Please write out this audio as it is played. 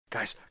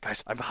Guys,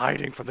 I'm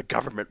hiding from the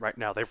government right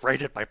now. They've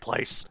raided my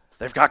place.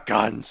 They've got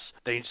guns.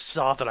 They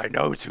saw that I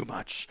know too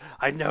much.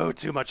 I know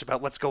too much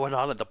about what's going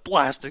on in the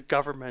blasted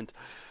government.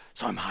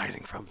 So I'm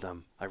hiding from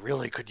them. I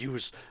really could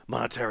use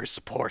monetary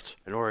support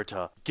in order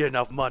to get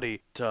enough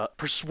money to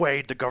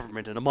persuade the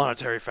government in a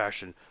monetary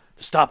fashion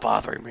to stop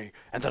bothering me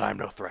and that I'm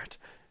no threat.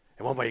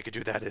 And one way you could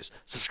do that is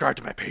subscribe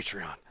to my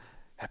Patreon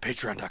at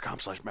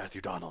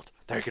patreon.com/MatthewDonald.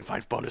 There you can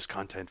find bonus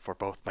content for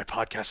both my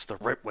podcasts, The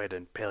Ritwit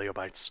and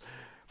Paleobites.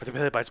 For the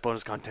Paleobites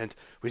bonus content,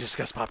 we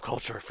discuss pop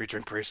culture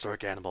featuring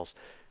prehistoric animals.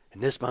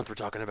 And this month we're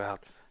talking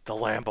about The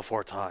Land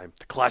Before Time,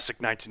 the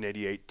classic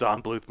 1988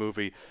 Don Bluth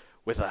movie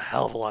with a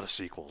hell of a lot of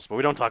sequels. But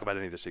we don't talk about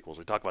any of the sequels.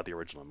 We talk about the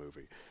original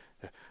movie.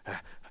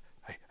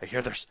 I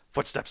hear there's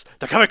footsteps.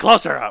 They're coming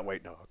closer! Oh,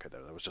 wait, no. Okay,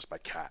 that was just my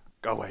cat.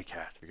 Go away,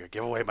 cat. You're going to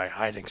give away my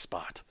hiding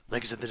spot.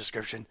 Link is in the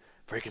description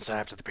where you can sign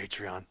up to the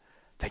Patreon.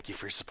 Thank you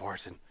for your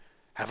support, and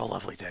have a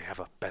lovely day. Have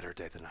a better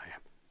day than I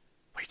am.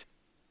 Wait,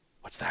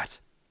 what's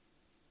that?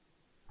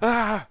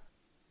 Ah!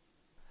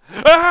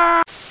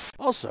 Ah!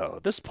 Also,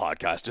 this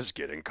podcast is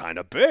getting kind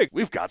of big.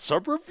 We've got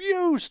some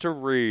reviews to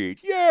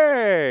read.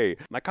 Yay!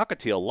 My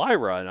cockatiel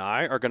Lyra and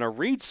I are going to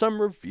read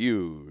some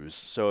reviews.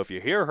 So if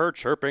you hear her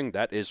chirping,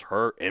 that is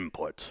her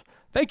input.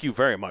 Thank you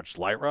very much,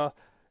 Lyra.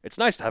 It's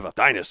nice to have a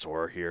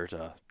dinosaur here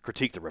to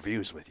critique the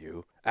reviews with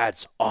you.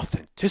 Adds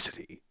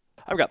authenticity.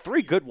 I've got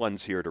 3 good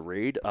ones here to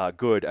read.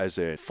 Good as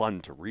in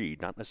fun to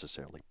read, not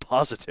necessarily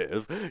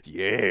positive.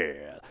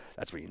 Yeah,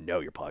 that's when you know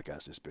your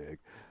podcast is big.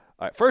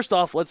 All right, first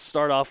off, let's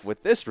start off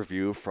with this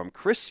review from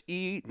Chris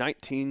E.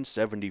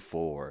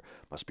 1974.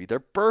 Must be their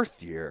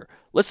birth year.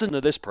 Listen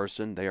to this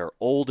person. They are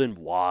old and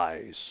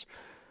wise.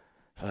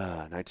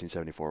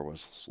 1974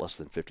 was less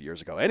than 50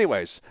 years ago.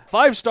 Anyways,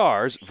 5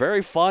 stars,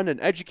 very fun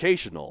and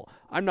educational.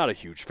 I'm not a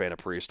huge fan of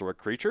prehistoric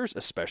creatures,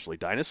 especially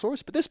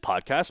dinosaurs, but this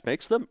podcast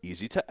makes them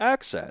easy to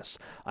access.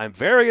 I'm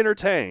very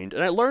entertained,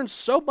 and I learned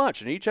so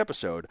much in each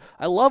episode.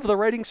 I love the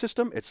rating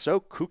system. It's so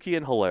kooky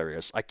and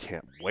hilarious. I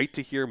can't wait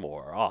to hear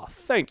more. Aw,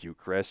 thank you,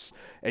 Chris.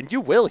 And you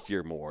will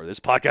hear more.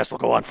 This podcast will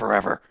go on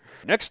forever.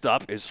 Next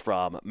up is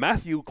from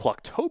Matthew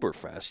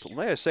Clocktoberfest.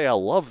 May I say I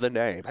love the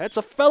name. It's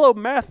a fellow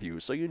Matthew,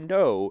 so you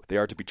know they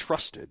are to be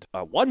trusted.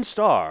 1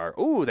 star.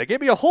 Ooh, they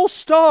gave me a whole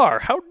star.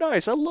 How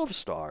nice. I love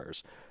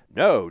stars.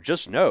 No,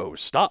 just no.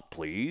 Stop,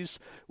 please.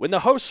 When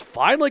the hosts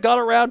finally got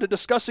around to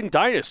discussing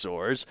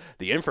dinosaurs,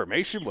 the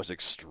information was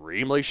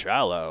extremely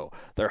shallow.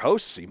 Their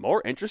hosts seem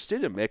more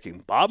interested in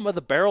making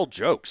bottom-of-the-barrel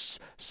jokes.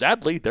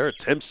 Sadly, their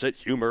attempts at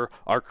humor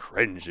are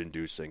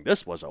cringe-inducing.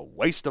 This was a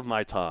waste of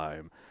my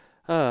time.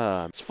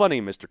 It's funny,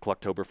 Mr.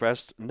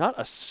 Clucktoberfest. Not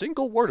a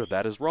single word of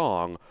that is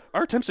wrong.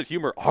 Our attempts at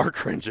humor are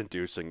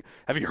cringe-inducing.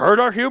 Have you heard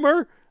our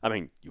humor? I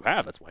mean, you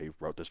have. That's why you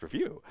wrote this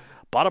review.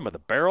 Bottom of the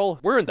barrel?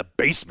 We're in the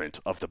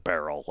basement of the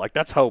barrel. Like,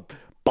 that's how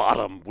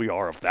bottom we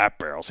are of that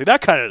barrel. See,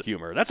 that kind of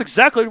humor. That's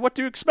exactly what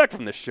you expect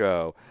from this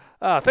show.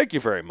 Thank you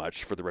very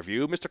much for the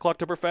review, Mr.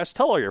 Clocktoberfest.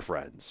 Tell all your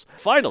friends.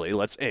 Finally,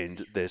 let's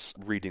end this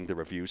reading the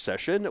review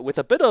session with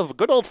a bit of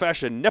good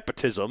old-fashioned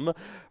nepotism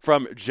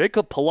from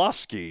Jacob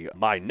Pulaski,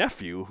 my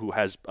nephew, who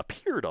has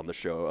appeared on the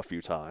show a few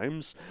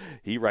times.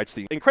 He writes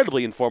the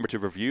incredibly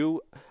informative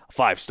review,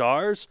 5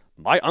 stars.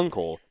 My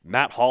uncle,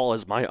 Matt Hall,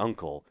 is my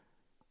uncle.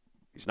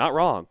 He's not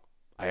wrong.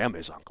 I am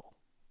his uncle.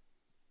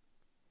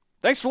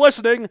 Thanks for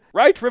listening.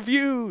 Write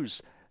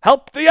reviews.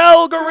 Help the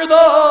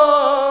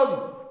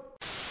algorithm!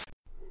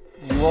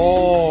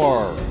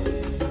 Roar,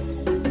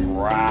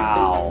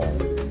 growl,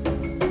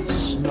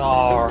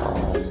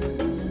 snarl,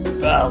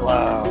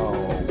 bellow.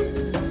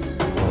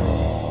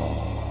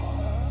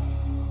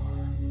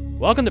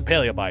 Welcome to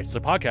Paleobites, the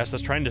podcast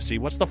that's trying to see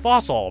what's the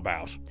fossil all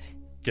about.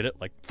 Get it?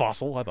 Like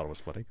fossil? I thought it was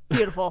funny.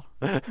 Beautiful.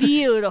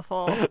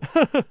 Beautiful.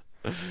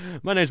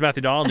 My name's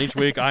Matthew Donald, and each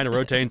week I and a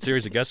rotating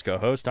series of guest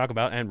co-hosts talk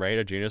about and rate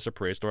a genus or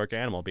prehistoric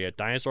animal, be it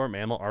dinosaur,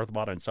 mammal,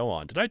 arthropod, and so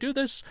on. Did I do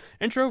this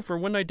intro for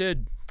when I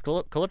did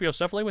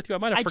Calypiocephaly with you? I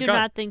might have forgotten. I do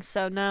not think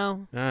so,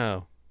 no.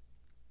 Oh.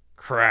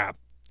 Crap.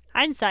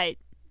 Hindsight.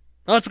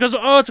 Oh, it's because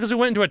we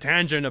went into a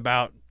tangent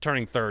about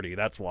turning 30.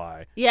 That's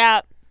why.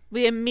 Yeah,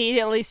 we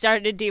immediately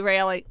started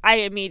derailing. I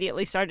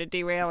immediately started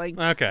derailing.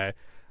 Okay.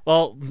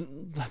 Well,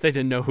 they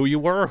didn't know who you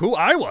were or who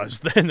I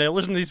was. Then they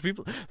listened to these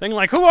people thinking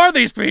like, who are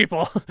these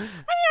people? I mean,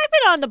 I've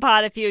been on the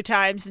pod a few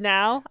times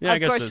now. Yeah, I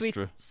guess of course, that's we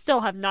true. Still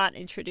have not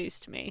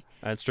introduced me.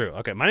 That's true.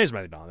 Okay, my name's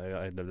Matthew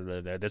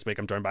Donald. This week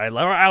I'm joined by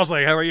Laura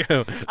Owsley. How are you?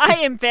 I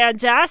am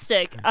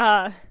fantastic.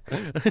 How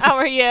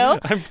are you?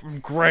 I'm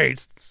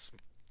great. It's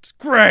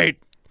great.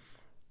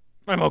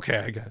 I'm okay,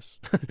 I guess.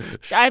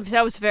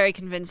 That was very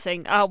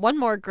convincing. One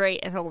more great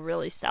and he'll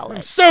really sell I'm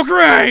it. so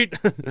great!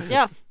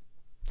 Yeah.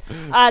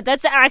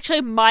 That's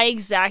actually my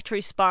exact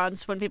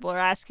response when people are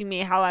asking me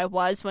how I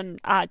was when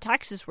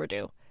taxes were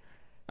due.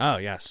 Oh,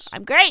 yes.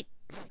 I'm great.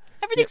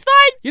 Everything's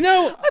fine. You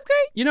know, I'm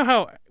great. You know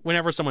how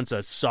whenever someone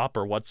says sup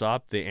or what's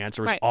up, the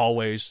answer is Right.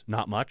 always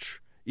not much?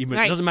 Even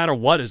Right. It doesn't matter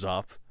what is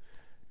up.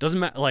 Doesn't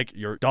matter, like,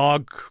 your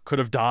dog could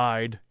have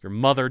died. Your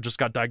mother just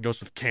got diagnosed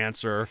with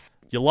cancer.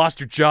 You lost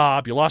your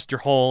job. You lost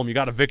your home. You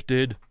got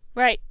evicted.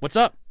 Right. What's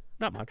up?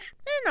 not much.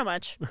 Not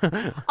much.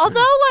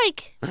 Although,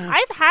 like,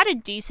 I've had a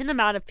decent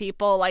amount of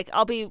people, like,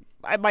 I'll be,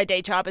 my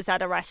day job is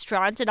at a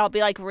restaurant, and I'll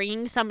be, like,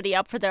 ringing somebody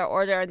up for their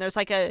order, and there's,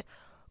 like, a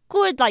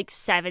good, like,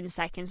 7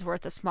 seconds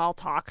worth of small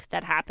talk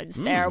that happens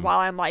there while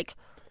I'm, like,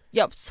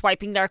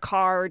 swiping their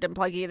card and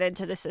plugging it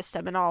into the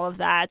system and all of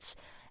that.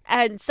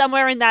 And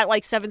somewhere in that,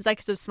 like, 7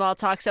 seconds of small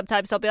talk,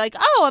 sometimes I'll be like,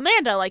 oh,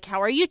 Amanda, like,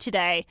 how are you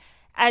today?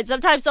 And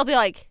sometimes I'll be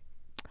like,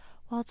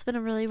 well, it's been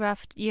a really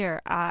rough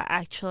year,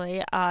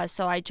 actually.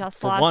 So I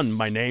just lost... For one,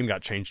 my name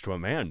got changed to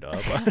Amanda,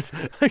 but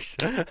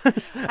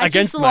I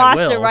against just my lost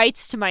will. the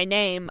rights to my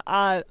name.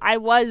 I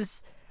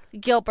was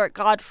Gilbert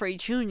Godfrey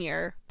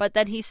Jr., but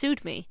then he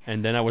sued me.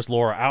 And then I was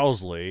Laura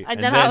Owsley.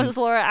 And then I was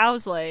Laura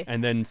Owsley.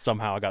 And then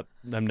somehow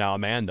I'm now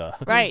Amanda.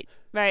 Right.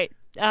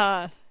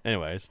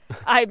 Anyways.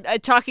 I'm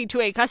talking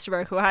to a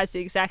customer who has the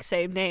exact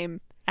same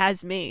name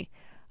as me,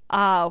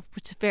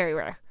 which is very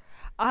rare.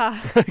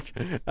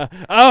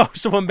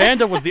 So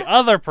Amanda was the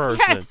other person.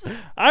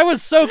 Yes. I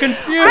was so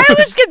confused. I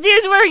was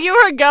confused where you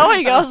were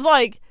going. I was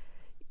like,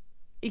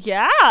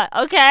 yeah,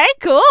 okay,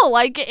 cool.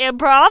 Like,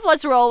 improv,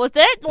 let's roll with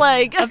it.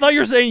 Like, I thought you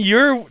were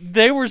saying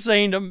they were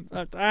saying to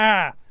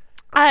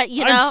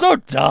you know. I'm so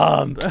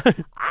dumb.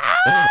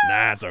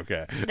 Nah, it's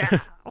okay.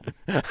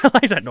 I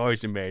like that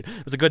noise you made.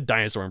 It was a good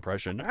dinosaur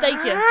impression.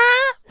 Thank you.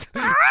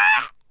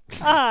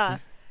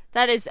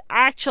 That is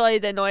actually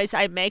the noise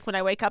I make when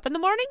I wake up in the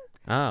morning.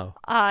 Oh.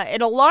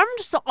 It alarmed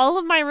all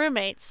of my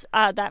roommates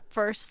that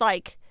first,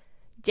 like,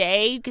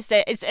 day, because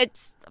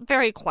it's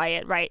very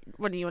quiet, right,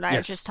 when you and I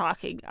are just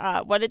talking.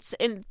 When it's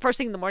in first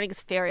thing in the morning,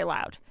 it's very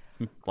loud.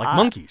 Like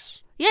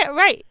monkeys. Yeah,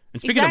 right.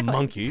 And speaking exactly. of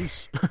monkeys...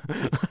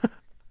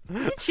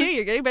 Look at you,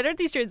 you're getting better at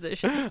these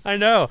transitions. I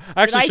know.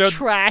 I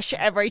trash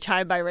every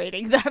time by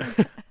rating them.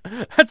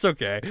 That's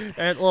okay.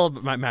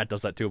 And Matt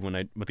does that too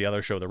with the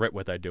other show, The Rit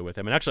With, I do with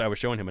him. And actually, I was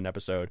showing him an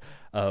episode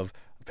of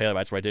Paleo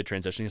Bites where I did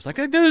transition. He's like,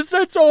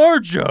 "That's our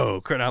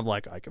joke," and I'm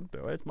like, "I can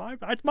do it.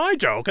 It's my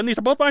joke, and these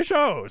are both my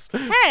shows."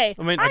 Hey,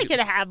 I could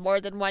have more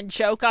than one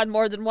joke on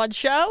more than one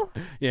show.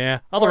 Yeah,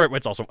 The Rit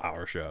Wit's also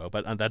our show,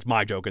 but that's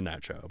my joke in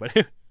that show.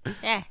 But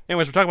yeah.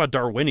 Anyways, we're talking about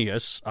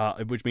Darwinius,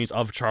 which means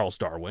of Charles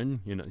Darwin.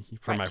 You know,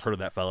 I've heard of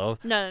that fellow.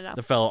 No.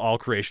 The fellow all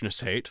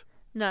creationists hate.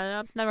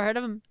 No, never heard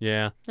of him.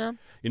 Yeah. No.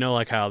 You know,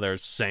 like how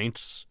there's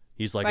saints.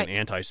 He's like an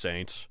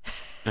anti-saint.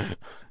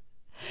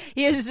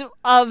 He is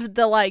of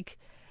the, like,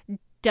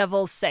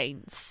 devil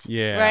saints.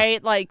 Yeah.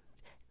 Right? Like,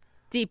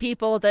 the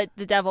people that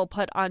the devil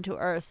put onto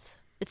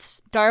Earth.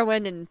 It's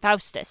Darwin and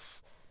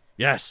Faustus.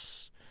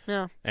 Yes.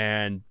 Yeah.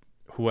 And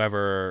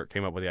whoever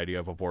came up with the idea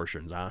of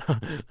abortions, huh?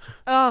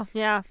 Oh,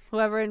 yeah.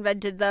 Whoever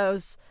invented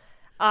those.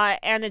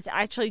 And it's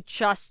actually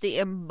just the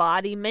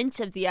embodiment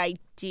of the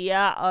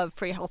idea of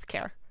free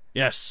healthcare.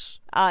 Yes.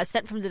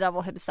 Sent from the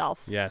devil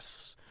himself.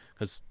 Yes.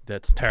 Because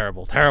that's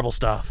terrible, terrible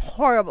stuff.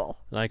 Horrible.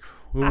 Like,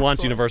 who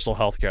wants universal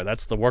health care?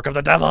 That's the work of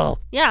the devil.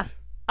 Yeah.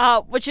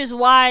 Which is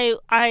why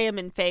I am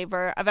in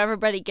favor of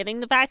everybody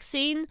getting the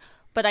vaccine,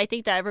 but I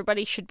think that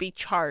everybody should be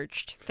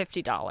charged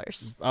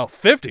 $50. Oh,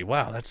 50?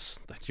 Wow,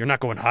 you're not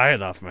going high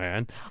enough,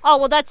 man. Oh,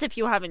 well, that's if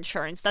you have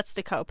insurance. That's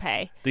the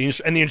copay.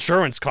 And the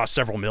insurance costs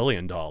several $1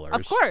 million.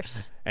 Of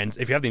course. And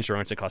if you have the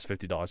insurance, it costs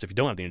 $50. If you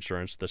don't have the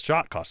insurance, the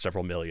shot costs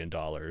several $1 million.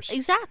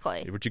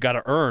 Exactly. Which you got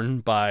to earn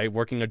by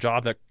working a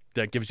job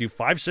that gives you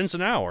 5 cents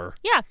an hour.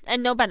 Yeah,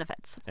 and no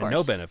benefits, of course. And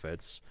no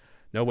benefits.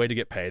 No way to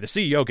get paid. The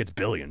CEO gets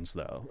billions,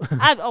 though.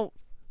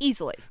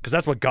 Easily. Because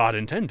that's what God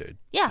intended.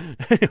 Yeah.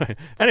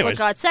 That's what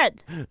God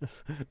said.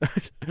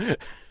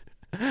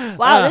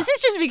 Wow, this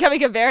is just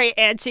becoming a very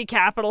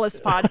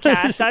anti-capitalist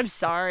podcast. I'm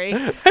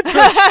sorry.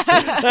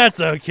 That's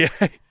okay.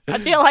 I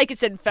feel like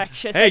it's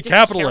infectious. Hey, I just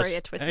capitalists. Carry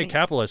it with hey, me.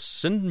 capitalists,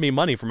 send me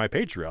money for my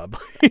Patreon,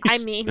 please. I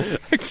mean...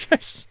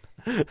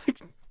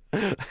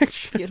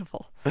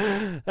 Beautiful.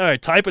 All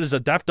right, type is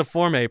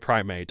Adaptiforme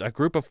primate, a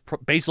group of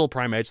basal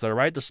primates that are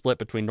right at the split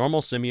between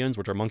normal simians,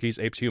 which are monkeys,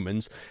 apes,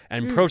 humans,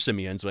 and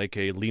prosimians,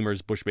 aka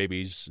lemurs, bush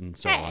babies, and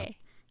so on.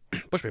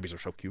 Bush babies are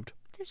so cute.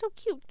 They're so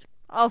cute.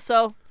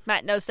 Also,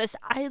 Matt knows this.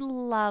 I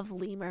love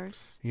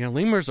lemurs. Yeah,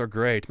 lemurs are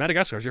great.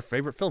 Madagascar is your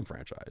favorite film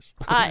franchise.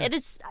 It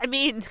is. I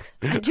mean,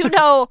 I do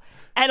know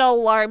an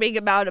alarming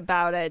amount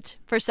about it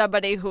for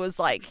somebody who was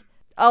like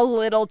a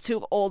little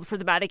too old for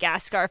the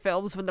Madagascar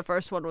films when the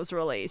first one was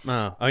released.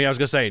 Oh yeah, I was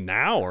gonna say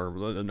now or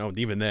no,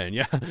 even then,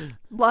 yeah.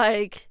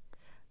 Like,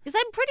 because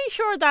I'm pretty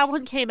sure that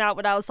one came out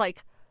when I was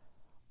like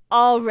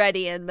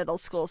already in middle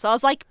school, so I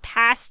was like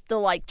past the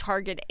like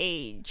target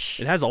age.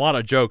 It has a lot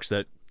of jokes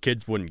that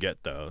kids wouldn't get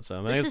though,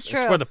 so this is true.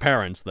 It's for the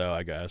parents though,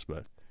 I guess,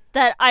 but.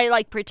 That I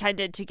like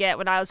pretended to get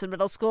when I was in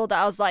middle school. That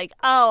I was like,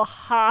 oh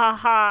ha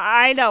ha,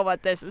 I know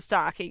what this is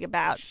talking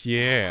about.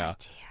 Yeah.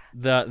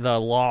 The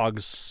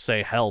logs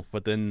say help,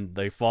 but then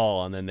they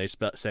fall, and then they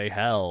say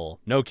hell.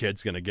 No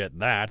kid's gonna get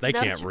that. They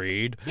can't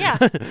read. Yeah.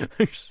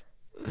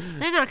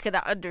 They're not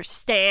gonna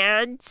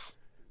understand.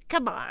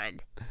 Come on.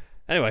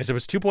 Anyways, it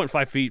was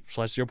 2.5 feet /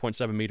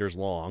 0.7 meters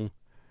long.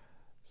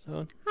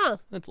 So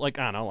it's like,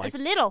 I don't know, like it's a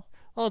little.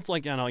 Well, it's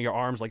like, I don't know, your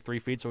arm's like 3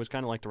 feet, so it's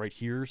kind of like right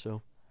here.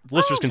 So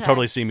listeners can okay.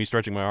 totally see me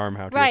stretching my arm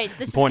out here. Right,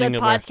 this is pointing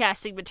good at where-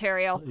 podcasting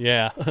material.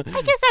 Yeah.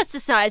 I guess that's the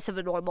size of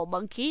a normal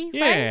monkey,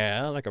 right?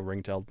 Yeah, like a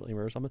ring-tailed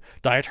lemur or something.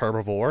 Diet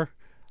herbivore.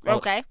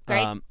 Okay,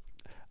 great.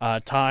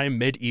 Time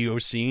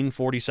mid-Eocene,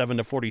 47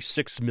 to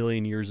 46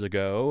 million years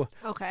ago.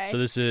 Okay. So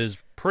this is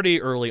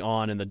pretty early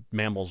on in the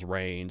mammal's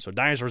reign. So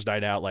dinosaurs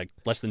died out like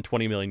less than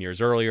 20 million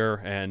years earlier,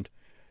 and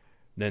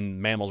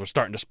then mammals were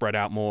starting to spread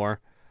out more.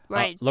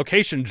 Right.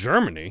 Location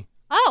Germany.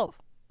 Oh,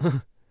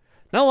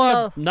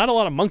 Not a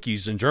lot of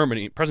monkeys in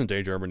Germany,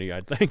 present-day Germany,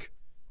 I think.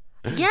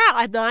 yeah,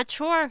 I'm not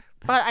sure.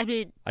 But, I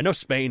mean, I know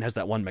Spain has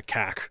that one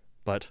macaque,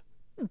 but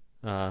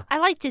I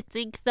like to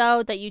think,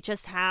 though, that you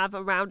just have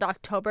around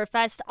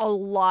Oktoberfest a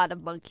lot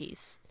of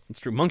monkeys. it's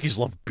true. Monkeys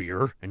love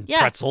beer and Yeah.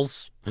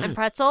 pretzels. And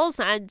pretzels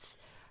and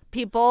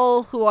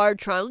people who are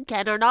drunk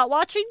and are not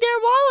watching their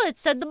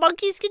wallets. And the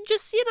monkeys can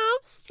just,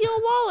 steal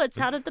wallets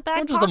out of the back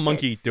What is the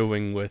monkey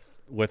doing with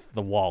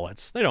the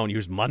wallets? They don't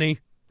use money.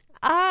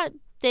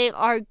 They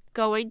are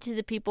going to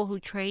the people who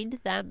trained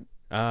them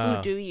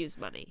who do use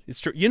money. It's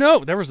true.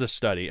 There was this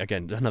study,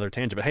 again, another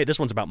tangent, but hey, this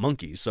one's about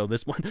monkeys, so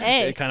this one,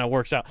 Hey. it kind of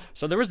works out.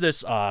 So there was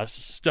this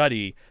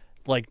study,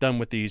 done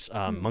with these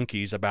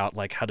monkeys about,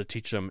 how to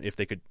teach them if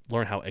they could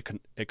learn how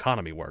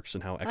economy works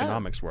and how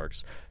economics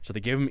works. So they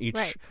gave them each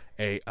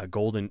Right. a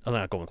golden,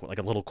 not golden coin, like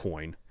a little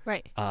coin.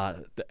 Right.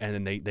 And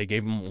then they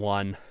gave them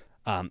one.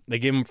 They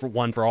gave them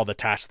one for all the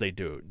tasks they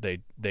do.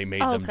 They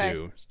made them Okay.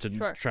 do to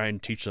Sure. try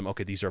and teach them.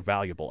 Okay, these are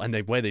valuable. And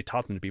the way they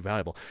taught them to be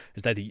valuable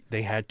is that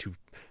they had to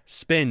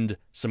spend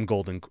some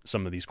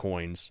of these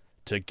coins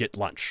to get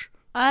lunch,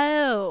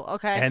 Oh,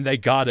 okay. and they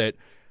got it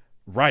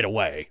right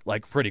away,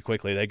 pretty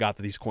quickly. They got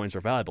that these coins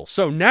are valuable.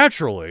 So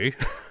naturally,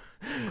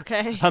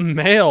 Okay. a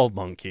male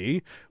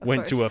monkey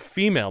went to a course.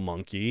 female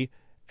monkey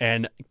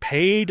and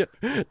paid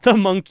the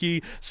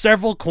monkey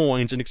several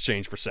coins in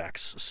exchange for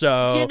sex.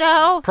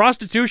 So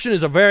prostitution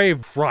is a very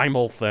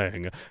primal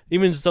thing,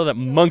 even though that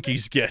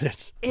monkeys get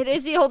it. It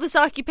is the oldest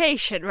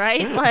occupation,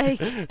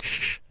 right?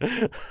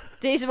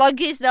 These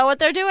monkeys know what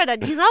they're doing,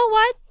 and you know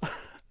what?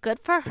 Good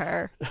for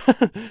her.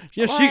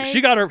 Yeah,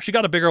 she got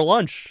a bigger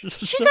lunch.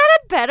 She got a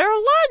better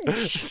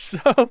lunch.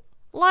 So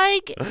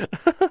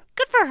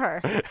Good for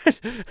her.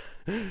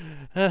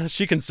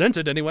 she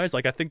consented anyways.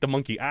 I think the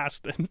monkey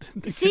asked.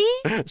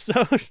 See?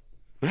 So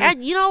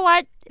And you know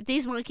what? If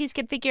these monkeys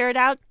can figure it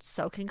out,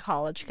 so can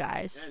college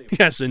guys.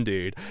 yes,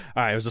 indeed.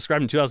 All right, it was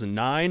described in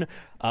 2009.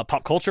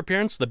 Pop culture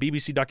appearance, the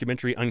BBC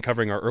documentary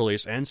Uncovering Our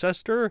Earliest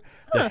Ancestor,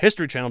 the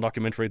History Channel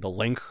documentary The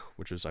Link,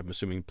 which is, I'm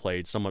assuming,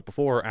 played somewhat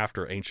before or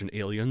after Ancient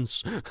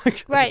Aliens.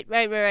 Right.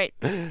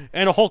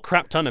 And a whole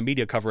crap ton of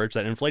media coverage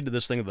that inflated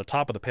this thing at the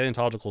top of the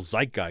paleontological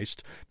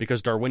zeitgeist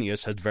because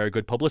Darwinius has very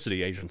good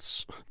publicity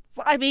agents.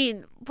 I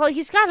mean,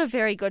 he's got a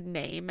very good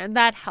name, and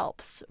that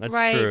helps. That's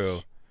right? true.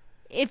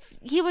 If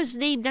he was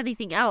named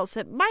anything else,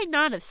 it might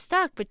not have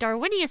stuck, but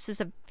Darwinius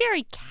is a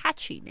very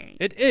catchy name.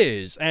 It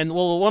is. And,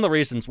 one of the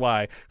reasons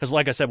why, because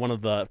like I said, one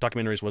of the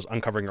documentaries was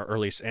Uncovering Our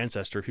Earliest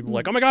Ancestor. People were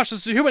like, oh my gosh,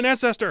 this is a human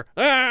ancestor!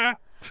 Ah!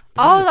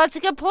 Oh, that's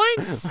a good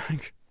point.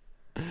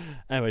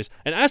 Anyways,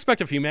 an aspect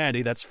of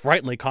humanity that's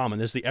frighteningly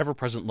common is the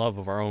ever-present love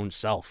of our own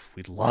self.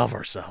 We love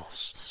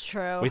ourselves. It's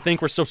true. We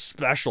think we're so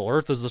special.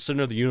 Earth is the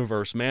center of the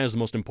universe. Man is the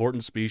most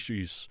important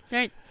species.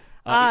 Right.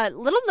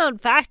 Little known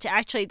fact,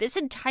 actually, this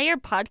entire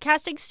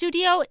podcasting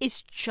studio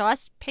is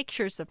just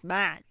pictures of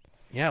Matt.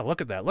 Yeah, look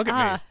at that. Look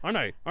at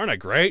me. Aren't I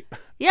great?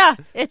 Yeah,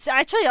 it's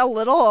actually a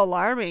little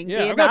alarming.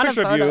 Yeah, the I've got a amount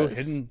picture of you photos.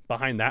 hidden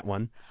behind that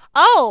one.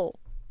 Oh,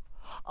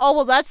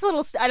 well, that's a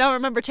little. I don't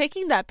remember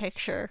taking that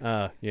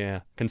picture. Yeah.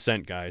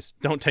 Consent, guys.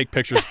 Don't take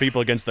pictures of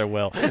people against their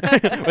will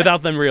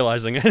without them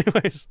realizing.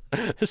 Anyways.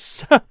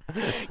 So,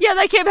 Yeah,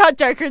 that came out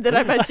darker than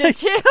I meant it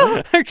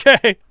to.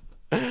 okay.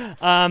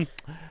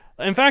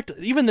 In fact,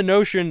 even the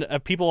notion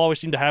of people always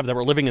seem to have that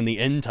we're living in the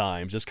end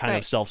times is kind of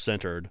Right.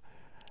 self-centered.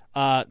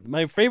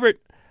 My favorite,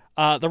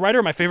 the writer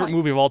of my favorite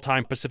movie of all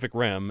time, Pacific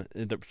Rim,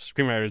 the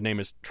screenwriter's name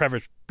is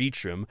Trevor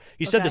Beacham.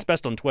 He said Okay. this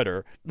best on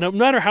Twitter. No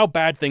matter how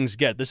bad things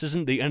get, this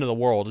isn't the end of the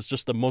world. It's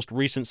just the most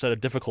recent set of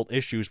difficult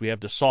issues we have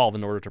to solve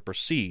in order to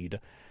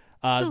proceed.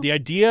 The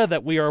idea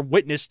that we are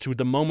witness to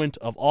the moment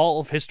of all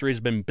of history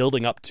has been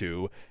building up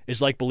to is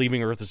like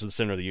believing Earth is the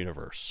center of the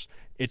universe.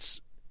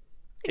 It's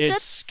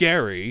That's-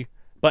 scary,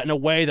 but in a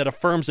way that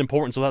affirms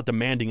importance without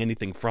demanding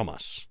anything from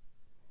us.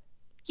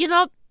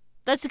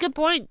 That's a good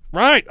point.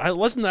 Right?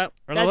 Wasn't that?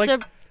 That's a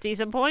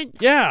decent point.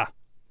 Yeah.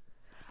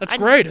 That's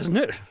great, isn't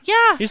it?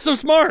 Yeah, He's so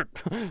smart.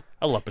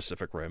 I love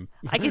Pacific Rim.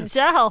 I can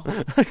tell.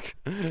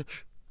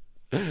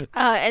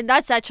 And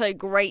that's actually a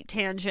great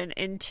tangent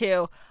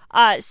into.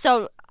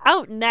 So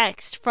out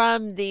next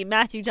from the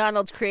Matthew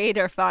Donald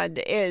Creator Fund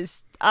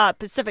is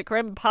Pacific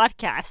Rim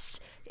podcast,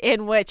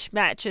 in which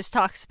Matt just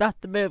talks about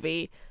the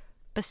movie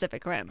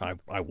Pacific Rim.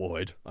 I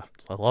would.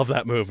 I love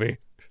that movie.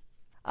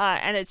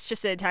 And it's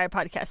just an entire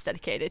podcast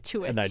dedicated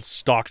to it. And I'd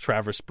stalk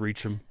Travis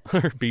Beacham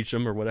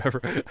or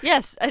whatever.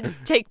 Yes, and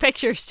take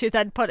pictures to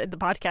then put in the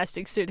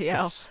podcasting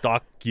studio.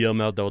 Stalk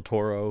Guillermo del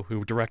Toro,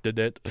 who directed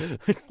it.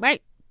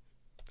 Right.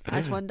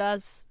 As one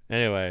does.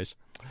 Anyways,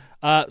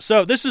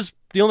 so this is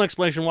the only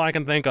explanation why I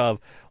can think of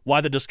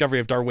why the discovery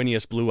of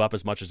Darwinius blew up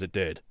as much as it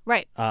did.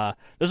 Right.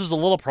 This is a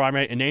little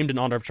primate and named in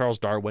honor of Charles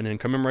Darwin in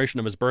commemoration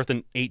of his birth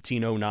in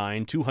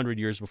 1809, 200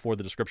 years before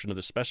the description of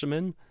the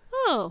specimen.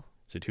 Oh.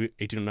 So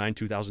 1809,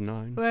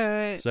 2009.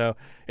 Right. So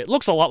it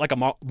looks a lot like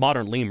a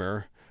modern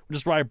lemur, which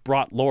is why I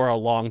brought Laura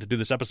along to do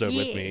this episode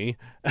with me,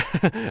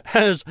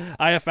 as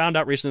I have found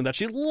out recently that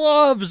she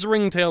loves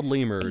ring-tailed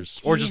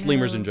lemurs, or just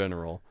lemurs in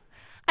general.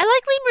 I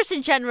like lemurs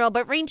in general,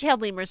 but ring-tailed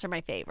lemurs are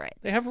my favorite.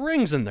 They have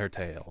rings in their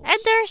tails. And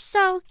they're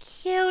so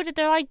cute.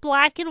 They're like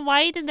black and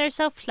white, and they're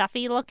so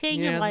fluffy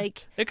looking. Yeah, and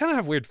like they kind of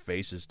have weird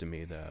faces to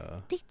me,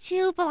 though. they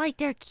do, but like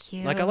they're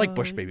cute. Like, I like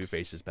bush baby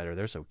faces better.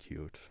 They're so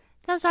cute.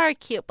 Those are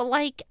cute, but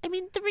like, I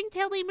mean, the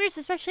ring-tailed lemurs,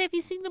 especially if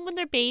you've seen them when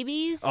they're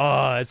babies.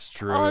 Oh, that's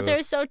true. Oh,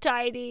 they're so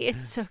tiny.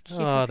 It's so cute.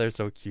 Oh, they're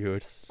so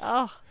cute.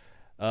 Oh,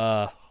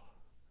 I'm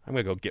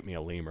gonna go get me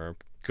a lemur.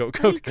 Go,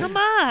 I mean, come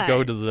on.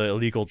 Go to the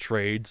illegal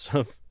trades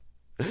of.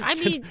 I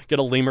mean, get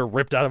a lemur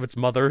ripped out of its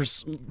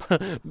mother's.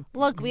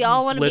 look, we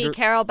all want to litter. be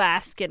Carol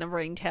Baskin of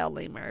ring-tailed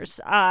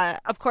lemurs.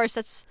 Of course,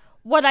 that's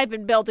what I've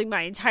been building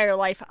my entire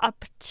life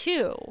up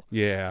to.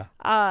 Yeah.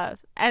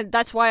 And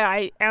that's why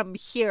I am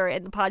here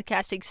in the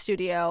podcasting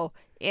studio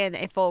in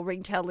a full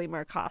ring-tailed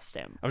lemur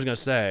costume. I was gonna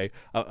say,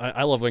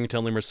 I love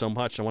ring-tailed lemurs so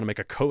much. I want to make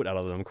a coat out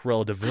of them,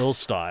 Cruella de Vil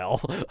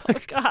style. Oh,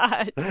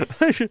 God.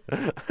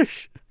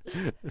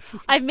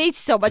 I've made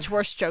so much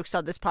worse jokes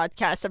on this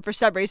podcast, and for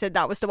some reason,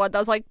 that was the one that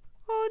was like,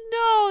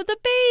 oh no, the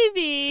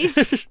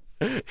babies.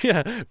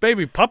 Yeah,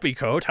 baby puppy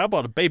coat. How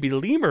about a baby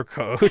lemur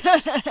coat?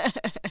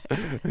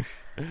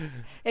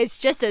 It's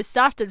just as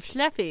soft and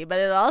fluffy, but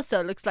it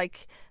also looks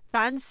like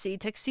fancy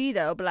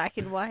tuxedo, black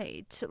and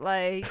white.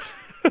 Like,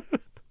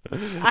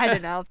 I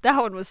don't know. That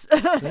one was...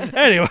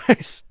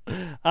 Anyways,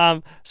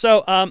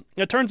 so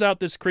it turns out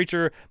this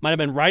creature might have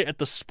been right at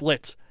the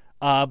split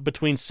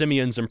between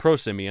simians and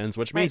prosimians,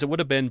 which means Right. it would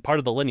have been part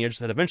of the lineage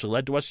that eventually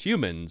led to us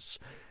humans.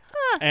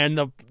 And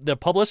the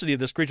publicity of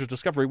this creature's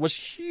discovery was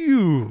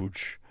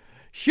huge.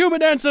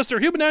 Human ancestor!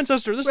 This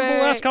is the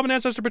Right. last common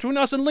ancestor between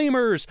us and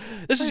lemurs.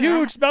 This is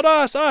huge. It's about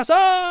us.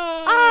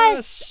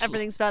 Us.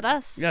 Everything's about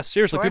us. Yeah,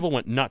 seriously, Sure. people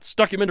went nuts.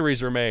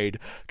 Documentaries were made.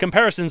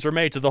 Comparisons were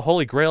made to the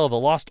Holy Grail of the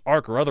Lost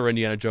Ark or other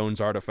Indiana Jones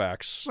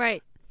artifacts.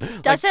 Right.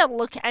 Does it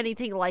look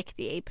anything like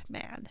the ape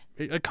man?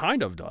 It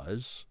kind of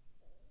does.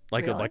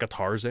 Like Really? a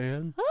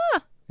Tarzan.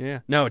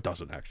 Yeah. No, it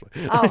doesn't actually.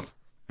 Oh.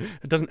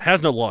 It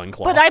has no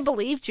loincloth. But I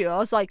believed you. I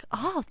was like,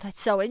 oh,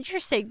 that's so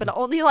interesting, but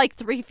only like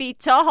 3 feet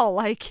tall.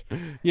 Like,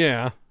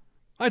 Yeah.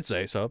 I'd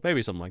say so.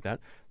 Maybe something like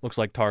that. Looks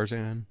like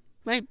Tarzan.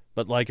 right.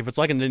 But like if it's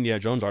like an Indiana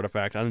Jones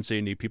artifact, I didn't see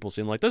any people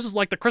saying like, this is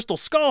like the Crystal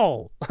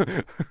Skull.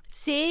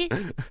 See?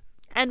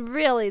 And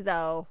really,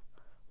 though,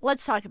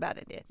 let's talk about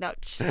India. No,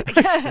 just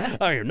kidding.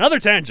 Oh, another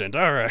tangent.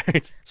 All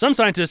right. Some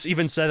scientists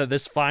even said that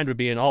this find would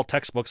be in all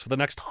textbooks for the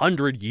next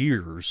 100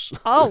 years.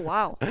 Oh,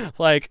 wow.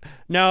 Like,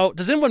 now,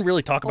 does anyone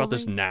really talk about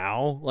this Only-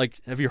 now? Like,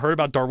 have you heard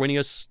about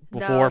Darwinius No,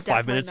 before 5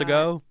 definitely minutes not.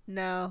 ago?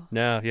 No.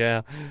 No,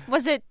 yeah.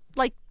 Was it,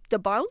 like,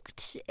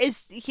 debunked?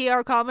 Is he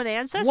our common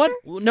ancestor?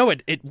 What? No,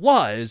 it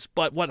was,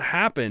 but what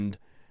happened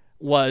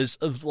was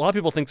a lot of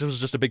people think this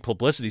was just a big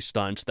publicity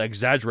stunt that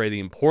exaggerated the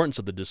importance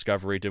of the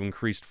discovery to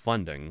increased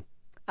funding.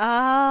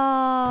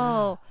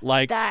 Oh,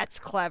 Like, that's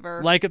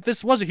clever. like if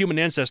this was a human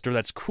ancestor,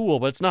 that's cool,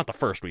 but it's not the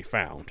first we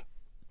found.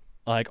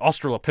 Like,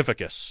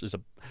 Australopithecus is a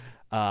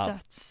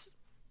That's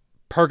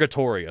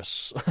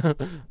Purgatorius.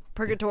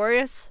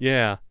 Purgatorius?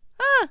 Yeah.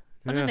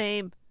 What Yeah. a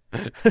name.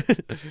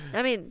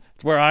 I mean,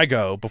 It's where I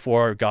go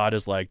before God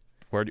is like,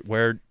 where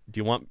do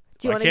you want?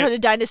 do you want to go to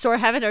dinosaur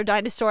heaven or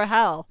dinosaur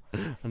hell?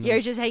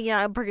 You're just hanging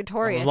out in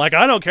Purgatorius. Like,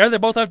 I don't care. They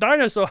both have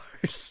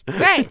dinosaurs.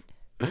 Right.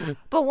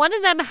 But one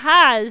of them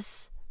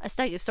has a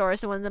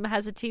Stegosaurus and one of them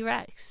has a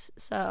T-Rex.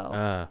 So,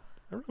 I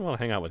don't want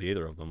to hang out with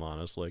either of them,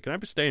 honestly. Can I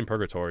stay in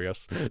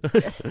Purgatorius?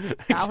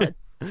 valid.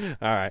 All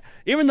right.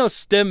 Even though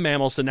stem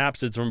mammal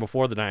synapsids from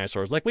before the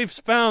dinosaurs, like we've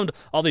found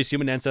all these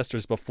human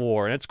ancestors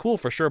before, and it's cool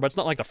for sure, but it's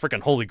not like the freaking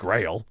Holy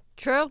Grail.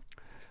 True.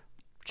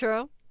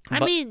 I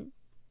But- mean,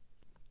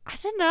 I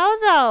don't know,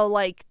 though.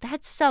 Like,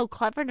 that's so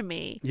clever to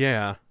me.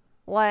 Yeah.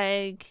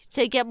 Like,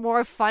 to get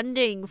more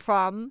funding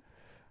from...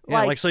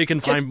 Yeah, like so you can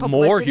just find more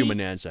publicity.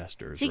 human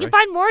ancestors. So you right? can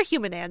find more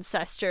human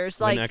ancestors.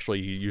 When Like, actually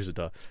you use it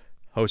to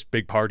host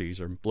big parties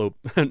or blow.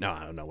 No,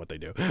 I don't know what they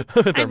do. I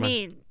Never mind.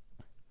 mean,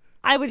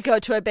 I would go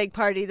to a big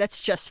party that's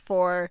just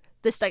for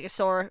the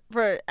Stegosaur,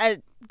 for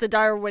the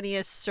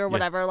Darwinius or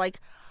whatever. Like,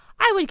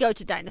 I would go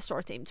to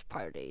dinosaur-themed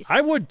parties.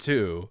 I would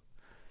too.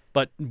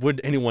 But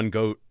would anyone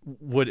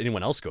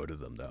else go to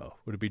them though?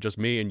 Would it be just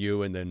me and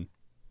you and then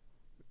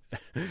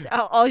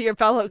All your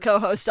fellow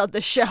co-hosts on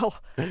the show.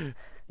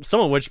 some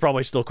of which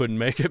probably still couldn't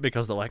make it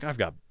because they're like, I've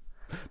got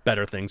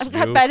better things to I've do.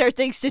 got better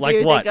things to Like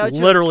do. what? They go to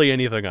Literally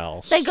anything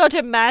else. They go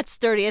to Matt's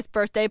 30th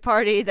birthday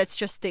party that's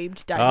just themed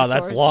Oh, dinosaurs.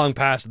 that's long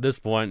past at this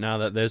point now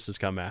that this has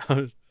come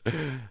out.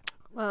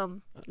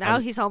 Now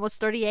he's almost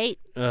 38.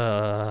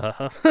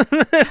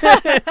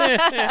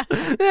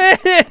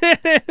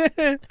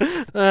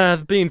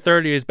 Being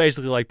 30 is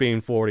basically like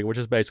being 40, which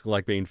is basically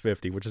like being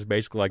 50, which is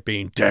basically like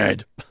being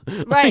dead.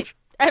 Right.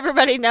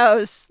 Everybody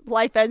knows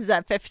life ends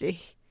at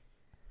 50.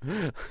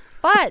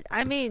 But,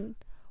 I mean,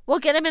 we'll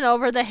get him an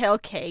over-the-hill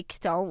cake.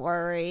 Don't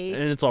worry.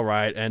 And it's all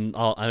right. And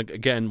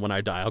again, when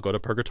I die, I'll go to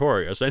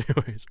Purgatorius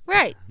anyways.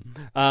 Right.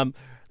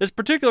 This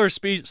particular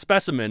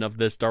specimen of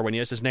this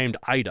Darwinius is named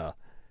Ida,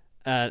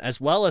 as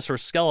well as her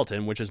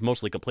skeleton, which is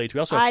mostly complete. We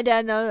also I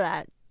didn't know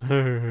that.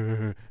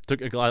 I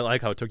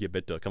like how it took you a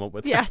bit to come up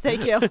with. Yeah,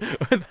 thank you.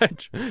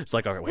 It's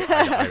like, all right, wait,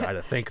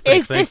 Ida, think.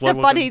 Is this a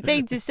funny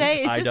thing to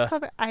say? Is Ida. this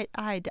clever?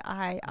 Ida.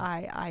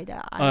 I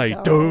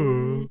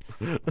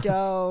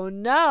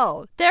don't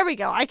know. There we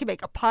go. I can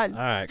make a pun. All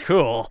right,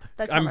 cool.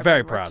 That's how I'm my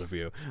very brain proud works. of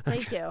you.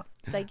 Thank you.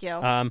 Thank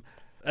you.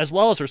 As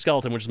well as her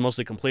skeleton, which is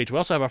mostly complete, we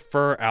also have a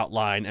fur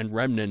outline and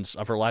remnants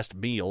of her last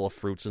meal of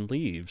fruits and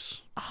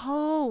leaves.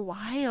 Oh,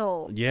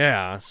 wild.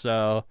 Yeah,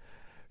 so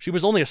she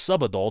was only a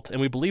subadult,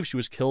 and we believe she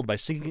was killed by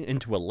sinking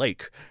into a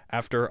lake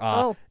after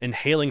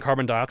inhaling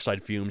carbon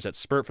dioxide fumes that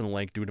spurt from the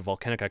lake due to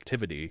volcanic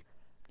activity.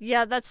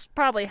 Yeah, that's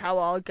probably how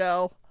I'll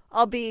go.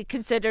 I'll be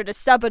considered a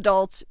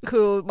subadult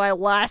who my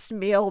last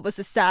meal was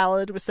a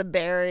salad with some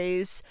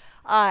berries.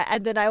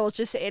 And then I will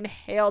just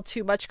inhale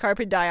too much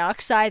carbon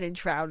dioxide and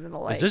drown in the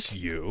lake. Is this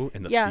you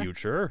in the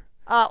future?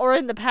 Or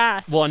in the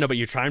past. Well, no, but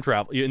you time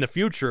travel. In the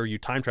future, you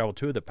time travel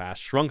to the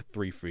past, shrunk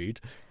 3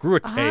 feet, grew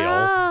a tail,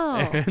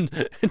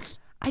 and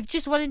I've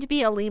just wanted to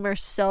be a lemur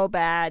so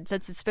bad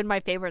since it's been my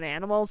favorite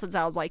animal since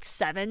I was like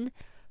 7.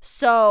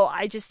 So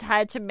I just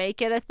had to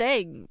make it a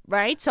thing,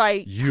 right? So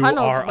you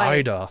tunneled are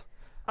Ida.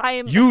 I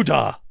am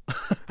Yuda.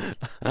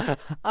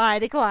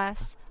 Ida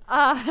Glass.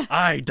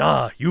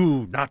 Ida,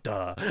 you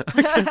nada.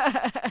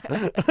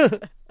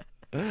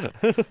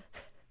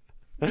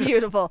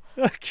 Beautiful.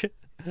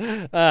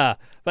 But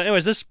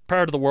anyways, this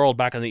part of the world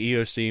back in the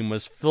Eocene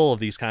was full of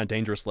these kind of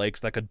dangerous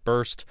lakes that could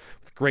burst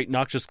with great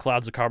noxious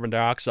clouds of carbon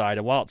dioxide.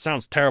 And while it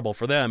sounds terrible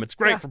for them, it's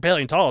great for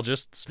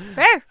paleontologists.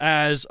 Fair.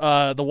 As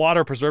the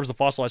water preserves the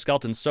fossilized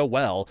skeletons so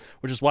well,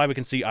 which is why we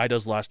can see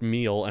Ida's last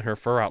meal and her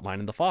fur outline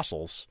in the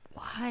fossils.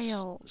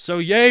 Wild. So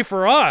yay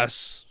for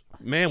us.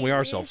 Man, we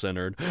are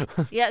self-centered.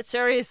 Yeah,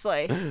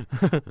 seriously.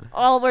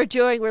 All we're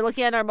doing, we're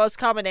looking at our most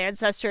common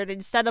ancestor, and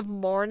instead of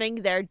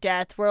mourning their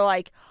death, we're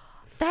like,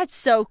 that's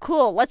so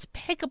cool. Let's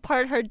pick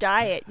apart her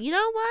diet. You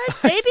know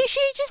what? Maybe she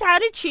just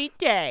had a cheat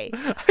day.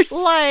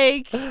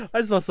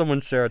 I saw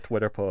someone share a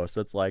Twitter post.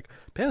 It's like,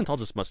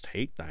 paleontologists must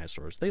hate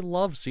dinosaurs. They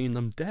love seeing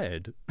them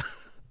dead.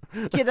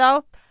 You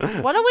know?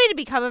 What a way to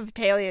become a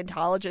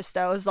paleontologist,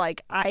 though, is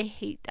like, I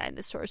hate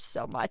dinosaurs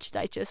so much that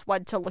I just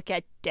want to look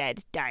at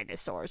dead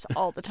dinosaurs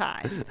all the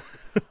time.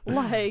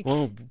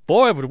 Well,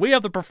 boy, would we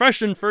have the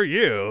profession for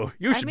you.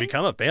 You should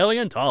become a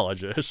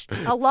paleontologist.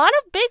 A lot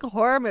of big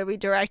horror movie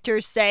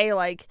directors say,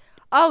 like,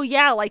 oh,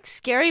 yeah, like,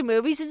 scary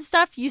movies and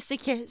stuff used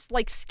to,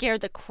 scare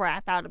the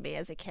crap out of me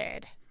as a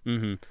kid.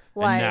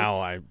 Mm-hmm. And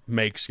now I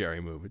make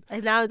scary movies.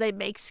 And now they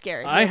make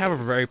scary movies. I have a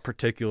very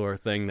particular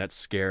thing that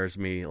scares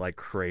me like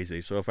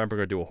crazy. So if I'm going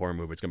to do a horror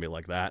movie, it's going to be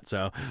like that.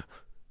 So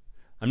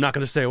I'm not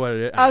going to say what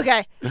it is.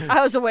 Okay. I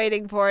was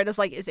waiting for it. It's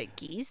like, is it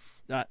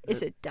geese?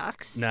 Is it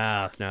ducks?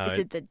 No. Is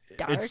it the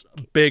dark? It's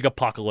big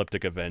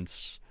apocalyptic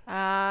events.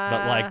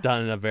 But like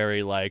done in a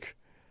very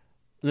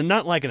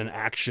not like in an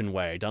action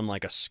way, done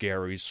like a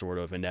scary sort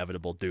of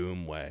inevitable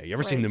doom way. You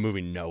ever seen the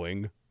movie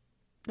Knowing?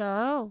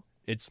 No.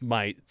 It's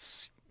my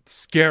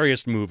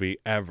scariest movie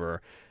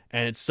ever,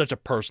 and it's such a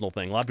personal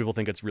thing. A lot of people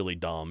think it's really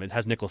dumb. It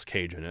has Nicolas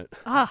Cage in it.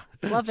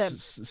 Love him.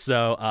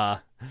 So,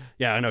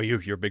 yeah, I know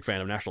you're a big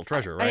fan of National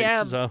Treasure, right? I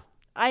am. So,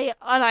 I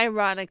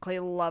unironically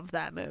love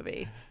that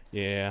movie.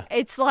 Yeah.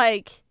 It's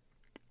like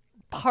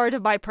part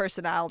of my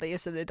personality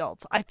as an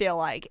adult, I feel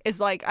like. It's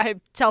like, I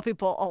tell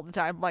people all the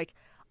time, like,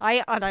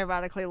 I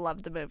unironically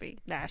love the movie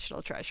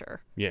National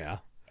Treasure. Yeah.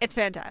 It's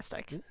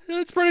fantastic.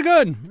 It's pretty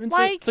good.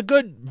 It's a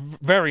good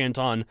variant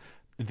on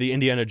the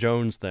Indiana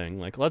Jones thing.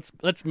 Like, let's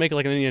make it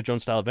like an Indiana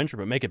Jones style adventure,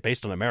 but make it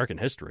based on American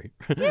history.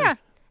 Yeah. And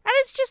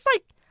it's just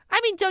like,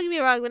 I mean, don't get me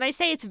wrong. When I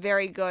say it's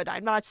very good,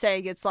 I'm not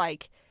saying it's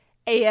like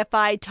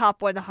AFI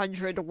top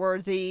 100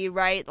 worthy,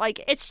 right?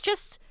 Like, it's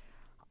just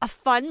a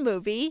fun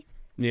movie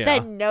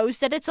that knows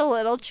that it's a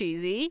little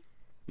cheesy.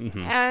 Mm-hmm.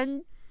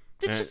 And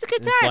it's just a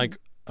good time. It's like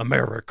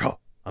America.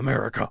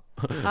 America.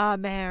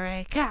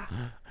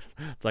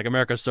 It's like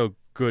America's so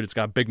good, it's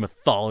got big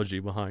mythology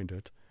behind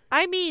it.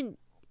 I mean,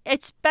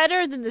 it's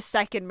better than the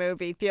second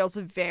movie. Feels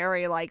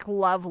very like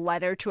love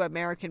letter to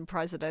American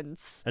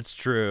presidents. That's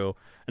true.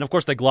 And of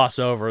course they gloss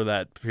over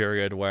that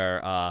period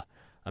where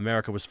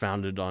America was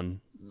founded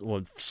on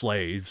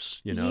slaves,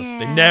 you know. Yeah.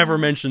 They never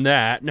mention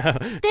that. No.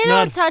 They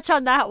don't touch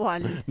on that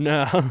one.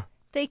 No.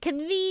 They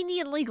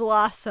conveniently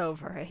gloss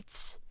over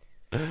it.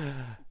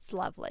 It's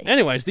lovely.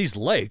 Anyways, these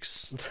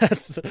lakes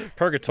that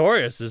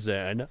Purgatorius is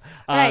in,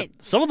 right.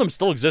 Some of them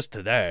still exist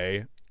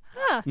today.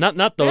 Huh.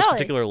 Not those Really?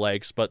 particular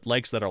lakes, but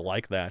lakes that are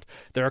like that.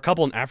 There are a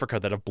couple in Africa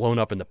that have blown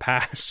up in the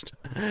past.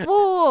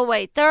 Whoa,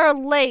 wait. There are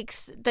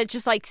lakes that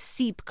just like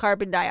seep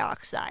carbon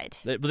dioxide.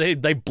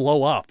 They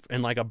blow up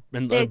in like a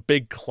They-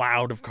 big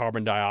cloud of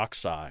carbon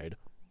dioxide.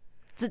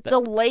 The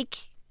lake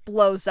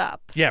blows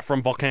up. Yeah,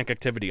 from volcanic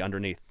activity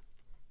underneath.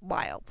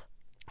 Wild.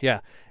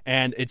 Yeah,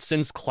 and it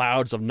sends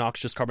clouds of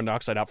noxious carbon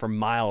dioxide out for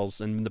miles,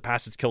 and in the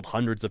past it's killed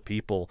hundreds of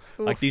people.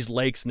 Like, these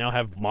lakes now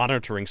have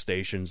monitoring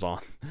stations on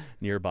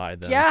nearby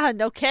them. Yeah,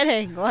 no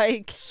kidding.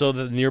 Like, So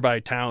the nearby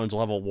towns will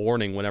have a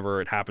warning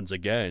whenever it happens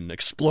again.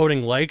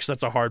 Exploding lakes,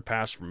 that's a hard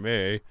pass for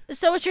me.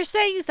 so what you're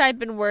saying is I've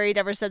been worried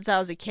ever since I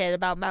was a kid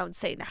about Mount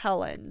St.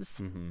 Helens.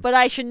 Mm-hmm. But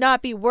I should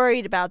not be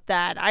worried about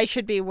that. I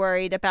should be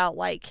worried about,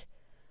 like,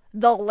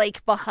 the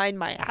lake behind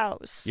my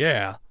house.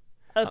 Yeah.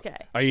 Okay.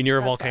 Are you near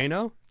a That's fine.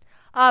 volcano?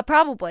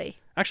 Probably.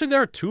 Actually,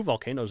 there are 2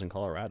 volcanoes in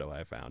Colorado,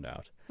 I found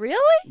out.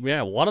 Really?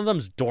 Yeah, one of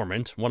them's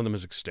dormant, one of them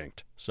is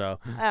extinct. So,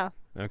 Oh,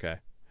 okay.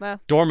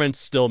 well. Dormant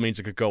still means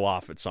it could go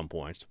off at some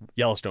point.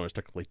 Yellowstone is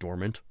technically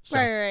dormant. So.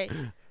 Right.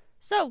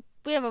 So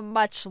we have a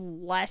much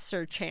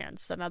lesser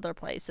chance than other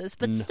places,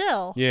 but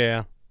still.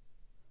 Yeah.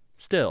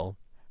 Still.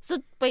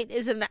 So wait,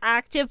 is an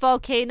active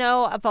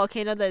volcano a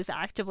volcano that is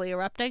actively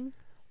erupting?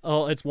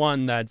 Oh, it's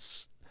one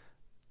that's.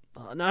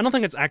 No, I don't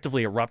think it's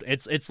actively erupt.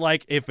 It's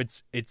like if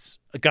it's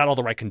got all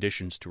the right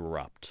conditions to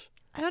erupt.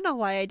 I don't know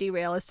why I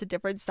derail us to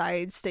different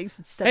science things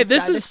instead Hey, of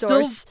this is still-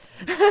 dinosaurs.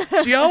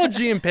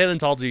 Geology and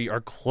paleontology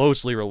are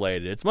closely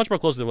related. It's much more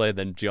closely related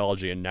than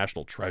geology and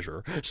National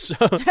Treasure. So,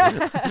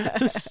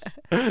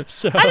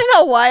 I don't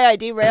know why I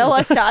derail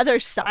us to other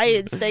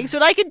science things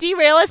when I could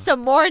derail us to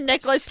more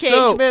Nicolas Cage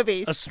so,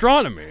 movies.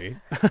 Astronomy,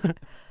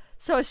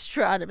 So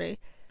astronomy.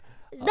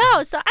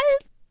 No, so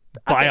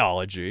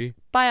biology.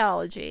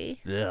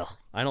 biology. Ugh,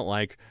 I don't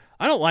like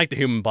the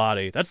human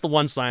body. That's the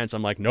one science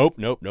I'm like, nope,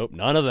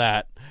 none of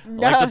that.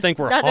 No, I like to think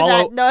we're none of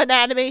hollow. that, no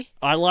anatomy.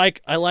 I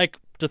like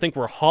to think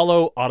we're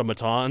hollow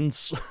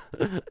automatons.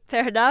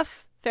 Fair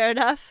enough. Fair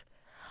enough.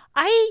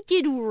 I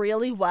did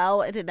really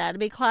well in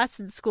anatomy class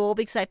in school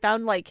because I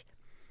found like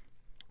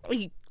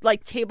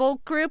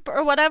table group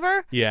or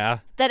whatever Yeah.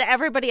 that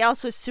everybody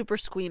else was super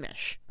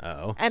squeamish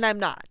Oh. and I'm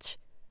not.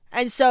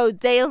 And so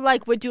they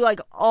like would do like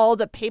all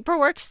the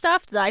paperwork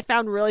stuff that I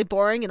found really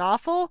boring and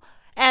awful,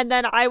 and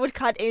then I would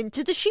cut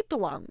into the sheep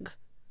lung.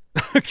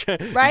 Okay.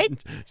 Right?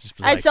 Just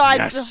be And like, so I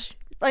yes,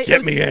 like it get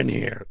was- me in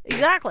here.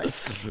 Exactly.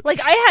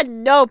 Like I had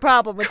no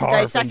problem with the Carve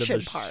into dissection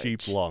the part.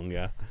 sheep lung.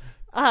 Yeah.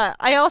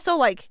 I also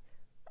like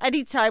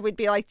anytime we'd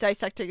be like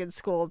dissecting in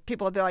school,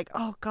 people would be like,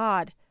 "Oh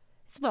God,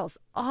 it smells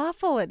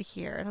awful in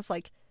here," and I was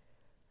like,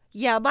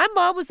 "Yeah, my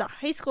mom was a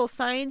high school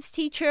science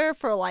teacher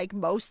for like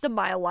most of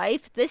my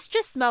life. This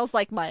just smells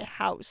like my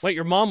house." Wait,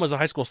 your mom was a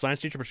high school science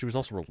teacher, but she was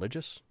also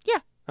religious? Yeah.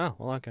 Oh,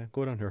 well, okay.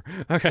 Good on her.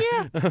 Okay.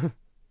 Yeah.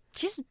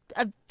 She's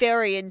a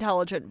very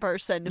intelligent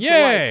person. Who,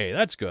 Yay,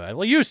 that's good.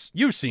 Well, you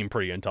seem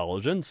pretty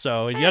intelligent,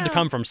 so you had to Yeah.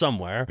 come from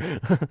somewhere.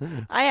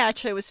 I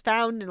actually was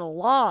found in a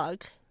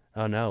log.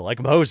 Oh no, like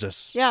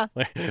Moses. Yeah.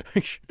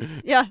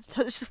 Yeah,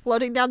 just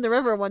floating down the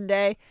river one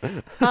day.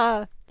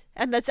 And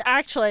that's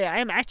actually, I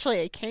am actually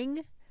a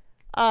king.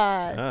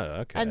 Oh,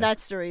 okay. And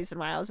that's the reason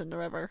why I was in the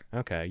river.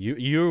 Okay,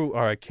 you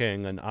are a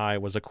king and I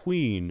was a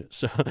queen.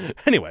 So,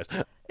 anyways,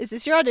 Is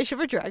this your audition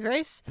for Drag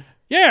Race?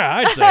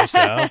 yeah, I'd say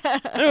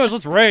so. Anyways,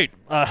 let's rate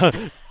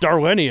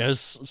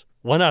Darwinius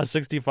 1 out of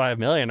 65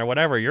 million or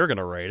whatever you're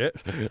gonna rate it.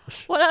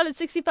 1 out of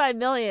 65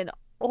 million,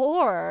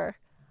 or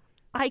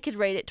I could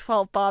rate it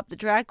 12 Bob the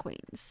Drag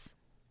Queens.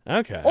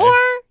 Okay. Or,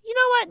 you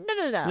know what?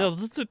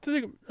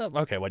 No. No,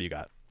 okay, what do you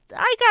got?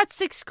 I got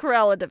 6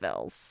 Cruella de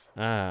Vil's.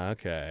 Ah,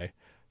 okay.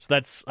 So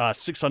that's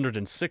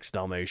 606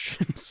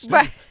 Dalmatians.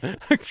 Right.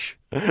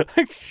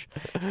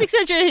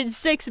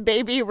 606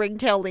 baby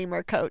ringtail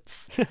lemur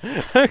coats.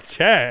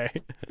 Okay.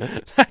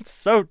 That's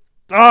so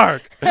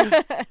dark. All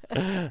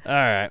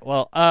right.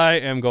 Well, I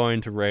am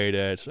going to rate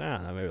it, I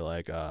don't know, maybe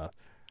like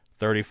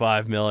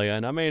 35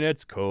 million. I mean,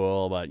 it's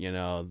cool, but, you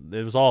know,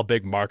 it was all a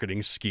big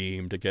marketing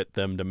scheme to get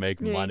them to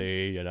make Yeah.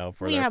 money, you know,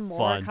 for We their have more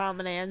fun.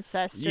 common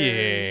ancestors.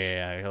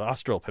 Yeah,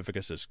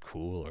 Australopithecus is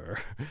cooler.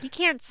 You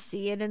can't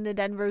see it in the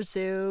Denver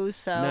Zoo,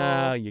 so...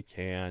 No, you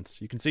can't.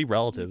 You can see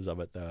relatives of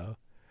it, though.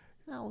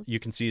 No. You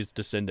can see its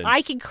descendants.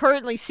 I can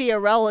currently see a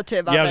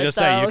relative of Yeah, I was it, gonna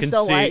say though, you can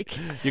so see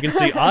like... you can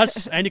see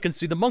us and you can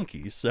see the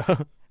monkeys. So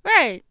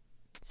Right.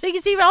 So you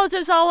can see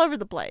relatives all over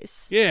the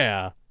place.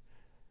 yeah,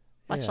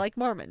 Much yeah. like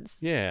Mormons.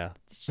 yeah,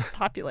 They just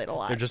populate a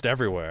lot. they're just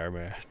everywhere,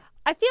 man.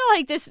 I feel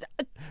like this...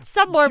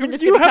 some Mormon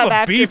is You going to have come a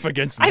after... beef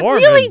against I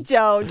Mormons. really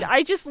don't.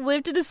 I just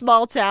lived in a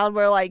small town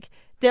where, like,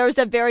 there was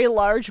a very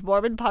large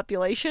Mormon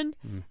population.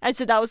 And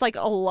so that was, like,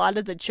 a lot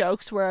of the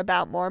jokes were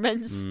about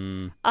Mormons.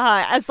 Mm,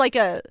 As, like,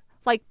 a...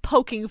 like,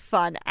 poking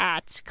fun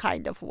at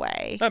kind of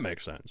way. that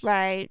makes sense.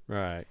 Right.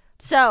 Right.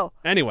 So,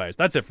 anyways,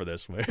 that's it for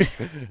this week.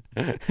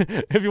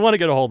 If you want to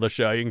get a hold of the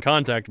show, you can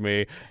contact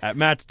me at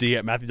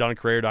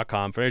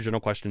mattsd@matthewdonaldcreator.com for any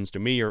general questions to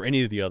me or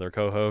any of the other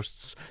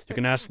co-hosts. You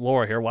can ask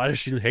Laura here, why does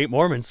she hate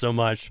Mormons so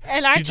much?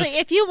 and actually,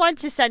 if you want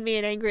to send me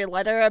an angry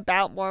letter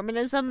about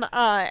Mormonism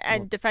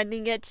and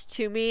defending it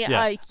to me,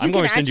 Yeah, you I'm can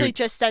going to send actually you-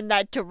 just send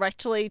that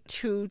directly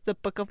to the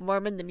Book of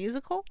Mormon, the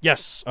musical.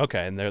 Yes,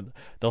 okay, and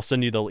they'll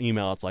send you the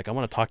email. It's like, I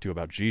want to talk to you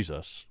about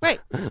Jesus. Right.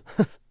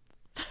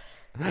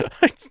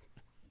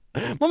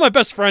 One of my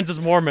best friends is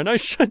Mormon.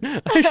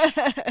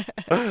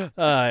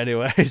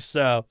 Anyway,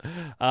 so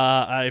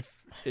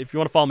if you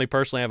want to follow me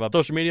personally, I have a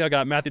social media. I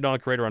got Matthew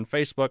Donald Creator on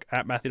Facebook,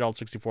 at Matthew Donald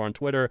 64 on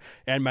Twitter,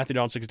 and Matthew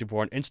Donald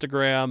 64 on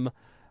Instagram.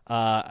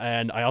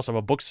 And I also have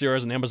a book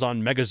series on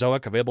Amazon,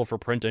 Megazoic, available for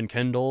print and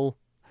Kindle.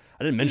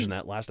 I didn't mention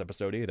that last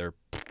episode either.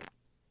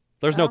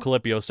 There's no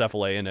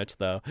Calypiocephalae in it,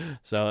 though,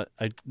 so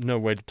no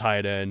way to tie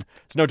it in.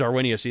 There's no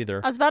Darwinius either.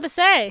 I was about to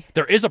say.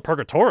 There is a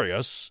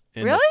Purgatorius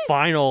in the Really?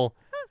 final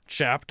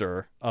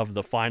chapter of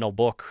the final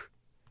book.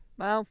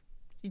 Well,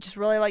 you just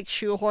really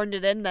shoehorned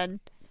it in then.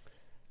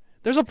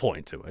 There's a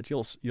point to it.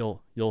 You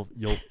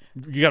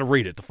got to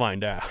read it to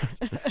find out.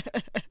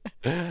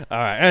 All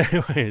right.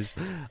 Anyways,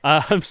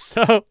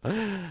 so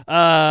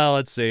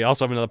let's see. I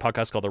also have another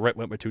podcast called The Writ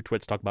Went with Two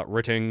Twits, talk about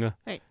writing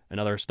and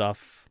other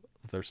stuff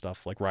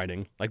like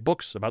writing, like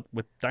books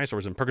with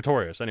dinosaurs and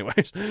Purgatorius.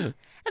 Anyways, And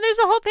there's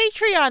a whole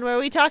Patreon where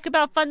we talk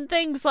about fun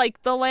things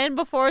like The Land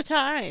Before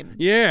Time.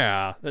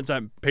 yeah, that's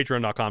at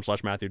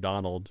patreon.com/Matthew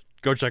Donald.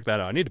 Go check that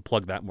out. I need to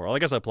plug that more. Well, I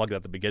guess I plugged it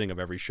at the beginning of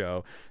every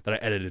show that I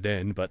edited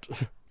in, but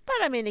But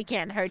I mean, it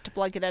can't hurt to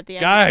plug it at the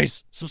end.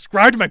 guys,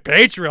 subscribe to my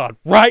Patreon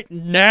right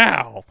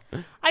now.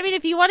 I mean,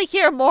 if you want to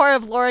hear more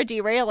of Laura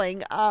derailing,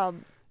 Yeah.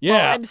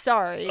 well, I'm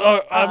sorry.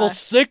 I will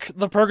sick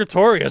the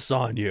Purgatorius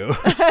on you.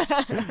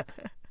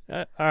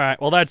 All right.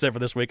 Well, that's it for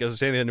this week. As I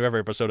say at the end of every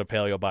episode of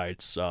Paleo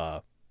Bites,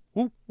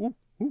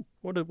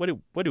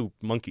 what do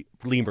monkey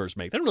lemurs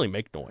make? They don't really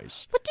make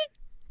noise. But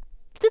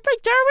did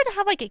Darwin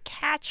have a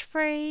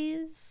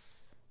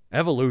catchphrase?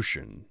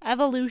 Evolution.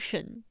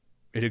 Evolution.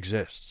 It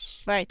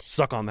exists. Right.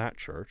 Suck on that,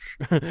 church.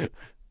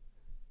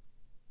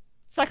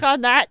 Suck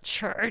on that,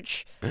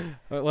 church.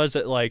 What was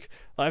it like?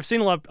 I've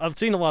seen a lot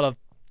of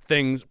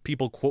things,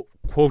 people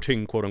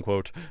quoting, quote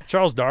unquote,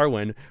 Charles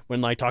Darwin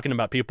when talking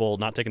about people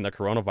not taking the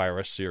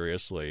coronavirus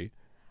seriously.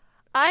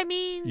 I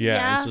mean,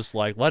 Yeah, it's just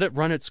let it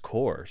run its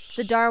course.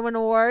 the Darwin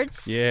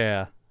Awards.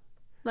 Yeah.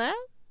 Well,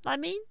 I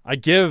mean, I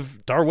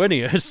give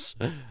Darwinius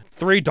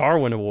 3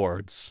 Darwin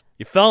Awards.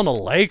 You fell in a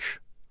lake?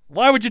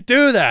 Why would you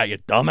do that, you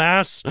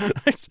dumbass?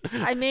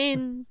 I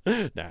mean,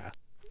 Nah.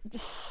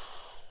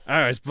 All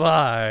right,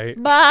 bye.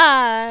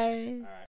 bye.